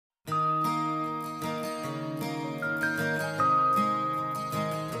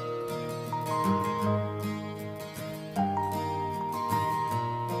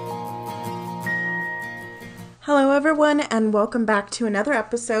Hello, everyone, and welcome back to another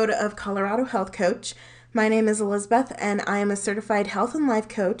episode of Colorado Health Coach. My name is Elizabeth, and I am a certified health and life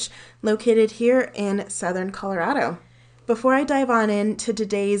coach located here in Southern Colorado. Before I dive on into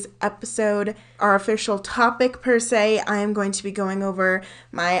today's episode, our official topic per se, I am going to be going over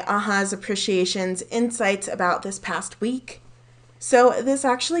my ahas, appreciations, insights about this past week. So this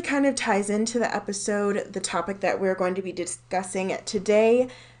actually kind of ties into the episode, the topic that we're going to be discussing today,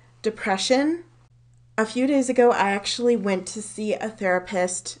 depression. A few days ago, I actually went to see a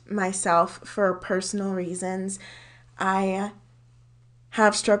therapist myself for personal reasons. I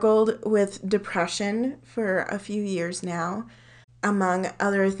have struggled with depression for a few years now, among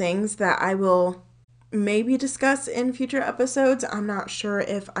other things that I will maybe discuss in future episodes. I'm not sure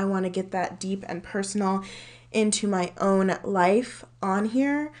if I want to get that deep and personal into my own life on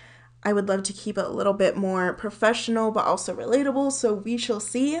here. I would love to keep it a little bit more professional, but also relatable, so we shall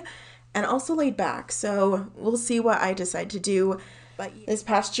see. And also laid back, so we'll see what I decide to do. But this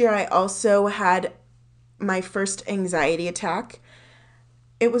past year, I also had my first anxiety attack.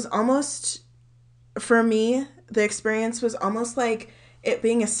 It was almost, for me, the experience was almost like it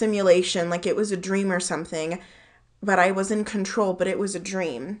being a simulation, like it was a dream or something, but I was in control, but it was a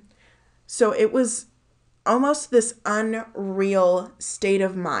dream. So it was almost this unreal state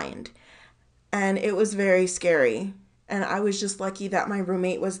of mind, and it was very scary. And I was just lucky that my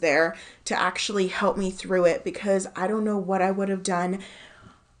roommate was there to actually help me through it, because I don't know what I would have done.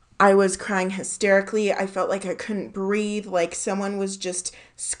 I was crying hysterically. I felt like I couldn't breathe, like someone was just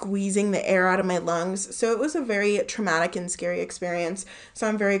squeezing the air out of my lungs. So it was a very traumatic and scary experience. So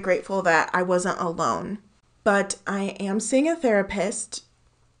I'm very grateful that I wasn't alone. But I am seeing a therapist.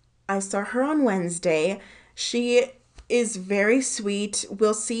 I saw her on Wednesday. She is very sweet.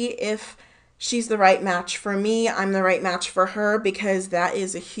 We'll see if she's the right match for me. I'm the right match for her, because that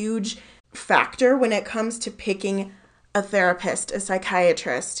is a huge factor when it comes to picking a therapist, a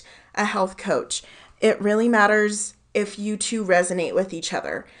psychiatrist, a health coach. It really matters if you two resonate with each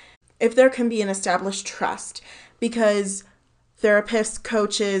other, if there can be an established trust, because therapists,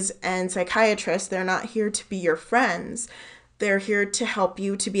 coaches, and psychiatrists, they're not here to be your friends. They're here to help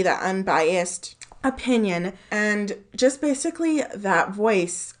you to be that unbiased opinion and just basically that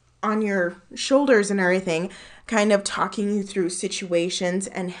voice on your shoulders and everything, kind of talking you through situations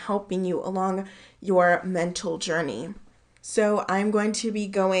and helping you along your mental journey. So I'm going to be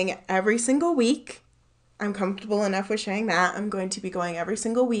going every single week. I'm comfortable enough with sharing that. I'm going to be going every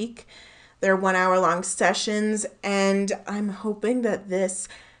single week. They're 1 hour long sessions, and I'm hoping that this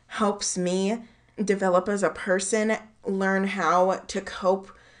helps me develop as a person, learn how to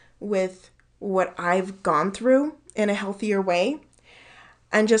cope with what I've gone through in a healthier way,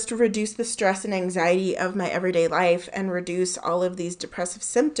 and just to reduce the stress and anxiety of my everyday life and reduce all of these depressive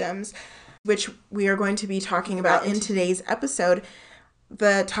symptoms, which we are going to be talking about in today's episode.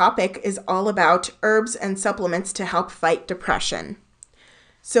 The topic is all about herbs and supplements to help fight depression.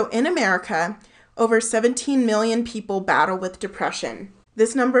 So in America, over 17 million people battle with depression.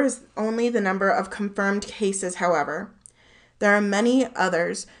 This number is only the number of confirmed cases, however. There are many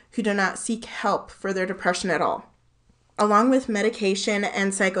others who do not seek help for their depression at all. Along with medication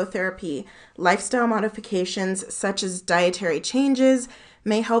and psychotherapy, lifestyle modifications such as dietary changes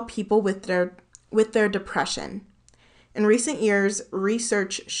may help people with their depression. In recent years,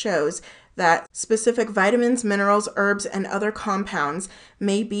 research shows that specific vitamins, minerals, herbs, and other compounds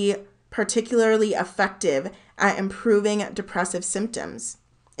may be particularly effective at improving depressive symptoms.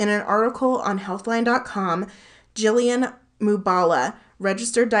 In an article on Healthline.com, Jillian Mubala,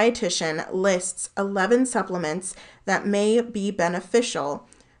 registered dietitian, lists 11 supplements that may be beneficial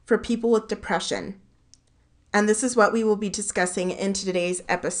for people with depression. And this is what we will be discussing in today's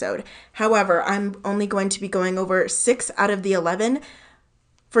episode. However, I'm only going to be going over 6 out of the 11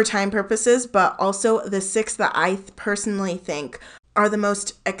 for time purposes, but also the 6 that I personally think are the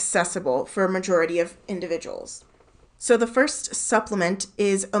most accessible for a majority of individuals. So the first supplement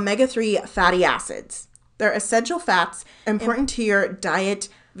is omega-3 fatty acids. They're essential fats important to your diet.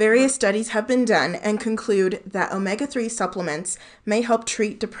 Various studies have been done and conclude that omega-3 supplements may help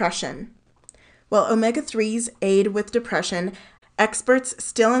treat depression. While omega-3s aid with depression, experts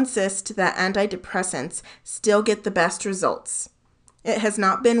still insist that antidepressants still get the best results. It has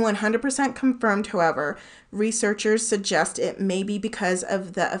not been 100% confirmed, however. Researchers suggest it may be because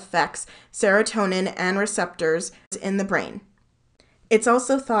of the effects serotonin and receptors in the brain. It's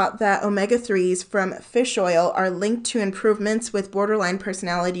also thought that omega-3s from fish oil are linked to improvements with borderline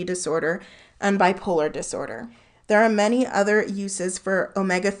personality disorder and bipolar disorder. There are many other uses for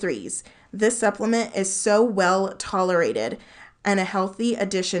omega-3s. This supplement is so well tolerated and a healthy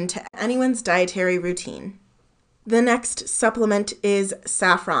addition to anyone's dietary routine. The next supplement is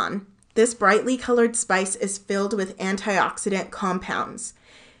saffron. This brightly colored spice is filled with antioxidant compounds.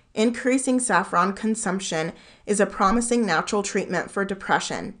 Increasing saffron consumption is a promising natural treatment for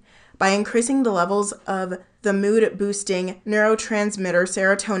depression by increasing the levels of the mood-boosting neurotransmitter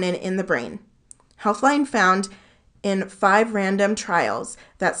serotonin in the brain. Healthline found in 5 random trials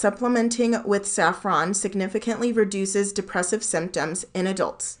that supplementing with saffron significantly reduces depressive symptoms in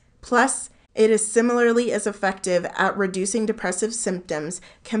adults. Plus, it is similarly as effective at reducing depressive symptoms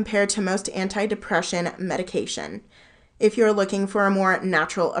compared to most antidepressant medication, if you're looking for a more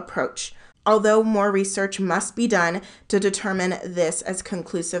natural approach, although more research must be done to determine this as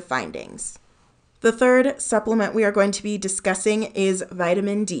conclusive findings. The third supplement we are going to be discussing is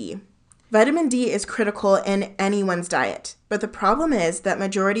vitamin D. Vitamin D is critical in anyone's diet, but the problem is that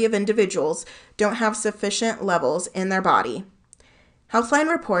majority of individuals don't have sufficient levels in their body. Healthline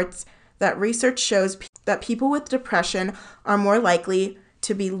reports that research shows that people with depression are more likely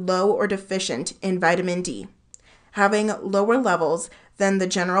to be low or deficient in vitamin D. Having lower levels than the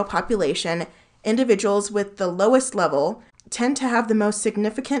general population, individuals with the lowest level tend to have the most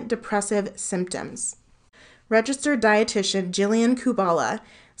significant depressive symptoms. Registered dietitian Jillian Kubala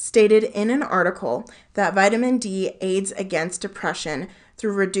stated in an article that vitamin D aids against depression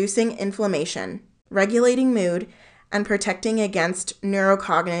through reducing inflammation, regulating mood, and protecting against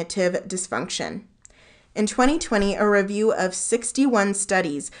neurocognitive dysfunction. In 2020, a review of 61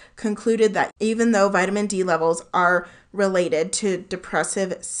 studies concluded that even though vitamin D levels are related to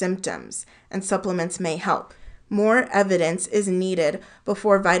depressive symptoms and supplements may help, more evidence is needed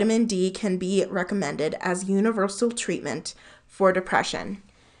before vitamin D can be recommended as universal treatment for depression.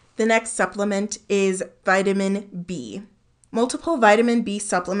 The next supplement is vitamin B. Multiple vitamin B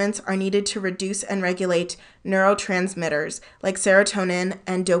supplements are needed to reduce and regulate neurotransmitters like serotonin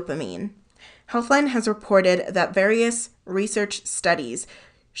and dopamine. Healthline has reported that various research studies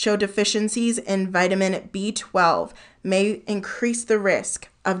show deficiencies in vitamin B12 may increase the risk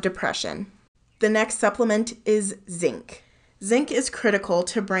of depression. The next supplement is zinc. Zinc is critical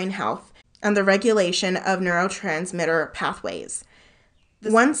to brain health and the regulation of neurotransmitter pathways.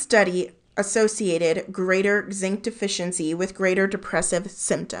 One study associated greater zinc deficiency with greater depressive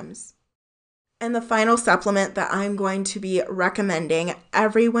symptoms. And the final supplement that I'm going to be recommending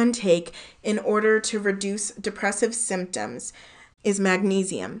everyone take in order to reduce depressive symptoms is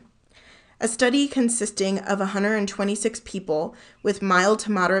magnesium. A study consisting of 126 people with mild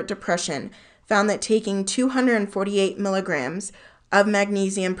to moderate depression found that taking 248 milligrams of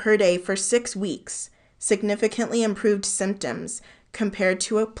magnesium per day for 6 weeks significantly improved symptoms compared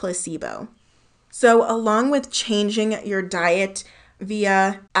to a placebo. So along with changing your diet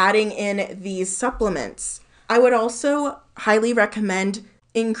via adding in these supplements, I would also highly recommend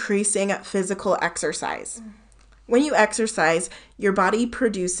increasing physical exercise. When you exercise, your body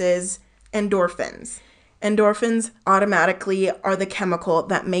produces endorphins. Endorphins automatically are the chemical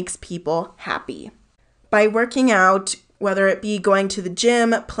that makes people happy. By working out, whether it be going to the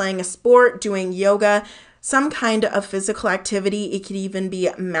gym, playing a sport, doing yoga, some kind of physical activity, it could even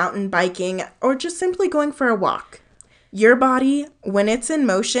be mountain biking or just simply going for a walk. Your body, when it's in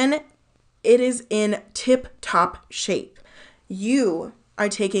motion, it is in tip-top shape. You are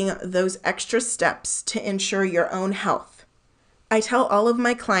taking those extra steps to ensure your own health. I tell all of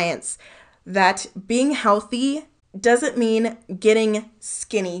my clients that being healthy doesn't mean getting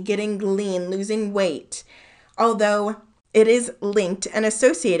skinny, getting lean, losing weight, although it is linked and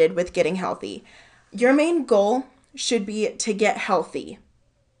associated with getting healthy. Your main goal should be to get healthy,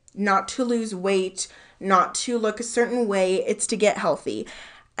 not to lose weight, not to look a certain way. It's to get healthy.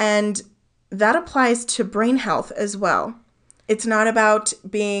 And that applies to brain health as well. It's not about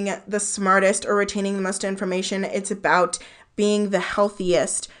being the smartest or retaining the most information. It's about being the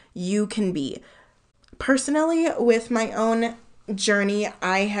healthiest you can be. Personally, with my own journey,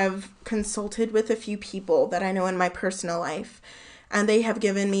 I have consulted with a few people that I know in my personal life, and they have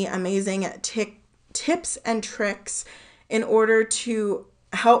given me amazing tips and tricks in order to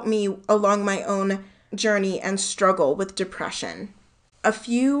help me along my own journey and struggle with depression. A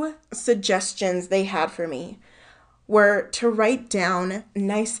few suggestions they had for me were to write down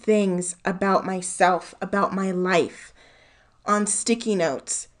nice things about myself, about my life, on sticky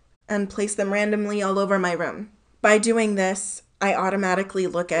notes and place them randomly all over my room. By doing this, I automatically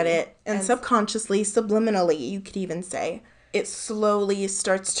look at it and subconsciously, subliminally, you could even say, it slowly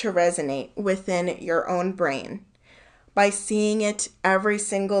starts to resonate within your own brain. By seeing it every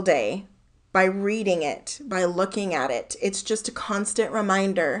single day, by reading it, by looking at it, it's just a constant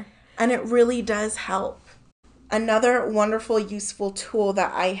reminder, and it really does help. Another wonderful, useful tool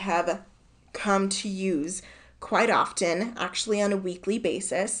that I have come to use quite often, actually on a weekly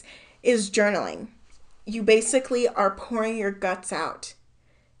basis, is journaling. You basically are pouring your guts out.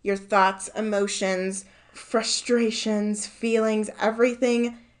 Your thoughts, emotions, frustrations, feelings,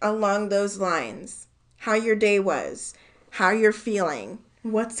 everything along those lines. How your day was, how you're feeling,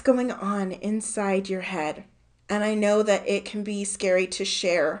 what's going on inside your head. And I know that it can be scary to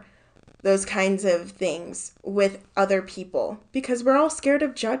share those kinds of things with other people because we're all scared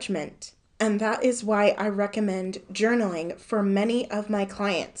of judgment. And that is why I recommend journaling for many of my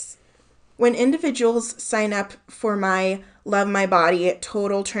clients. When individuals sign up for my Love My Body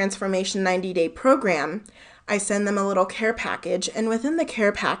Total Transformation 90-Day program, I send them a little care package, and within the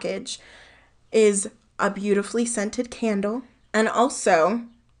care package is a beautifully scented candle and also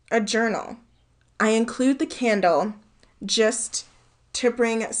a journal. I include the candle just to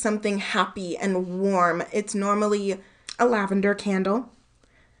bring something happy and warm. It's normally a lavender candle,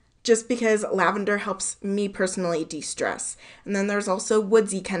 just because lavender helps me personally de-stress. And then there's also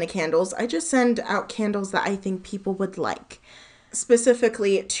woodsy kind of candles. I just send out candles that I think people would like,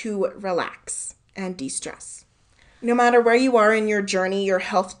 specifically to relax and de-stress. No matter where you are in your journey, your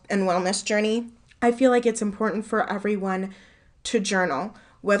health and wellness journey, I feel like it's important for everyone to journal,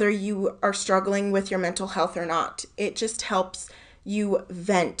 whether you are struggling with your mental health or not. It just helps you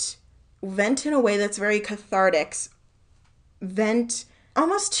vent in a way that's very cathartic. Vent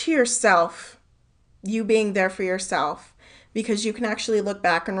almost to yourself, you being there for yourself, because you can actually look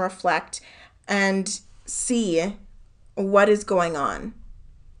back and reflect and see what is going on.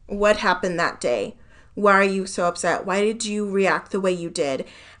 What happened that day? Why are you so upset? Why did you react the way you did?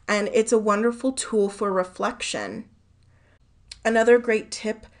 And it's a wonderful tool for reflection. Another great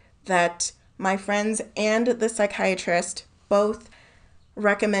tip that my friends and the psychiatrist both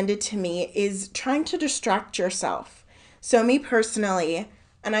recommended to me is trying to distract yourself. So me personally,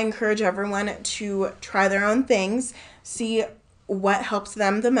 and I encourage everyone to try their own things, see what helps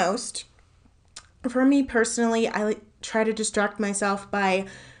them the most. For me personally, I try to distract myself by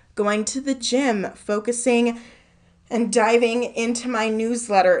going to the gym, focusing and diving into my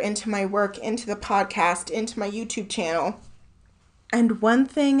newsletter, into my work, into the podcast, into my YouTube channel. And one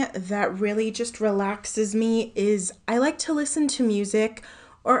thing that really just relaxes me is I like to listen to music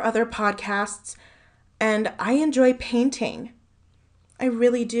or other podcasts, and I enjoy painting. I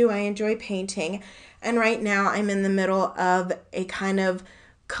really do. I enjoy painting. And right now I'm in the middle of a kind of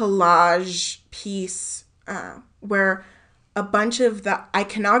collage piece where a bunch of the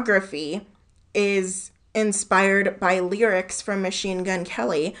iconography is inspired by lyrics from Machine Gun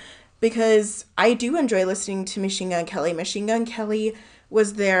Kelly, because I do enjoy listening to Machine Gun Kelly. Machine Gun Kelly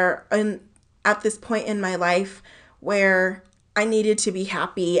was there at this point in my life where I needed to be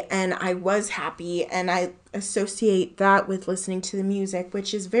happy, and I was happy, and I associate that with listening to the music,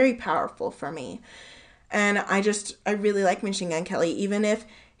 which is very powerful for me. And I really like Machine Gun Kelly, even if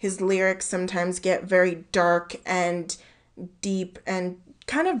his lyrics sometimes get very dark and deep and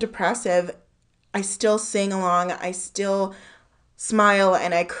kind of depressive. I still sing along, I still smile,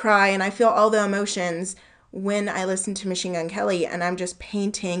 and I cry, and I feel all the emotions when I listen to Machine Gun Kelly, and I'm just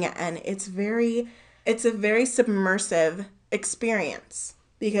painting, and it's a very submersive experience,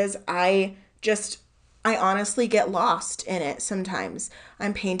 because I honestly get lost in it sometimes.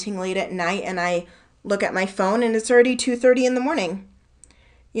 I'm painting late at night and I look at my phone and it's already 2:30 in the morning.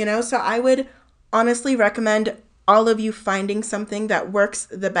 So I would honestly recommend all of you finding something that works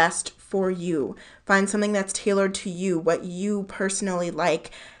the best for you. Find something that's tailored to you, what you personally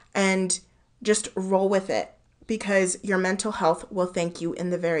like, and just roll with it, because your mental health will thank you in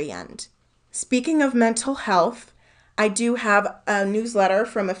the very end. Speaking of mental health, I do have a newsletter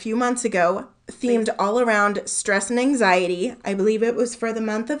from a few months ago themed all around stress and anxiety. I believe it was for the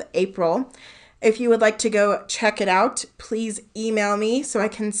month of April. If you would like to go check it out, please email me so I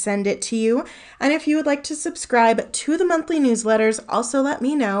can send it to you. And if you would like to subscribe to the monthly newsletters, also let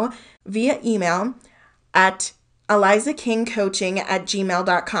me know via email at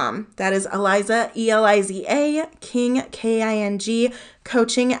elizakingcoaching@gmail.com. That is Eliza, ELIZA, King, KING,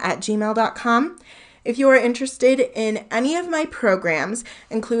 coaching@gmail.com. If you are interested in any of my programs,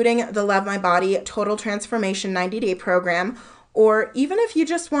 including the Love My Body Total Transformation 90-Day program, or even if you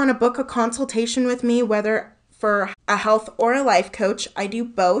just want to book a consultation with me, whether for a health or a life coach, I do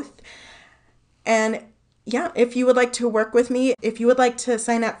both. And yeah, if you would like to work with me, if you would like to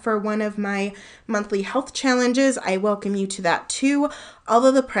sign up for one of my monthly health challenges, I welcome you to that too. All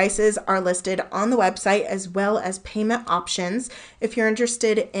of the prices are listed on the website, as well as payment options. If you're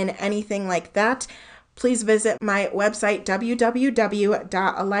interested in anything like that, please visit my website,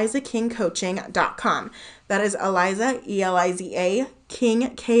 www.elizakingcoaching.com. That is Eliza, ELIZA,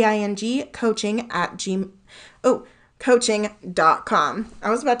 King, KING, coaching Oh, coaching.com. I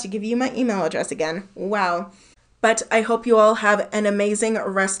was about to give you my email address again. Wow. But I hope you all have an amazing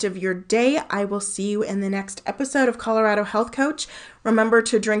rest of your day. I will see you in the next episode of Colorado Health Coach. Remember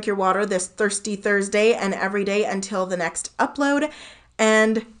to drink your water this Thirsty Thursday and every day until the next upload.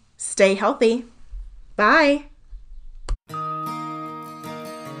 And stay healthy. Bye.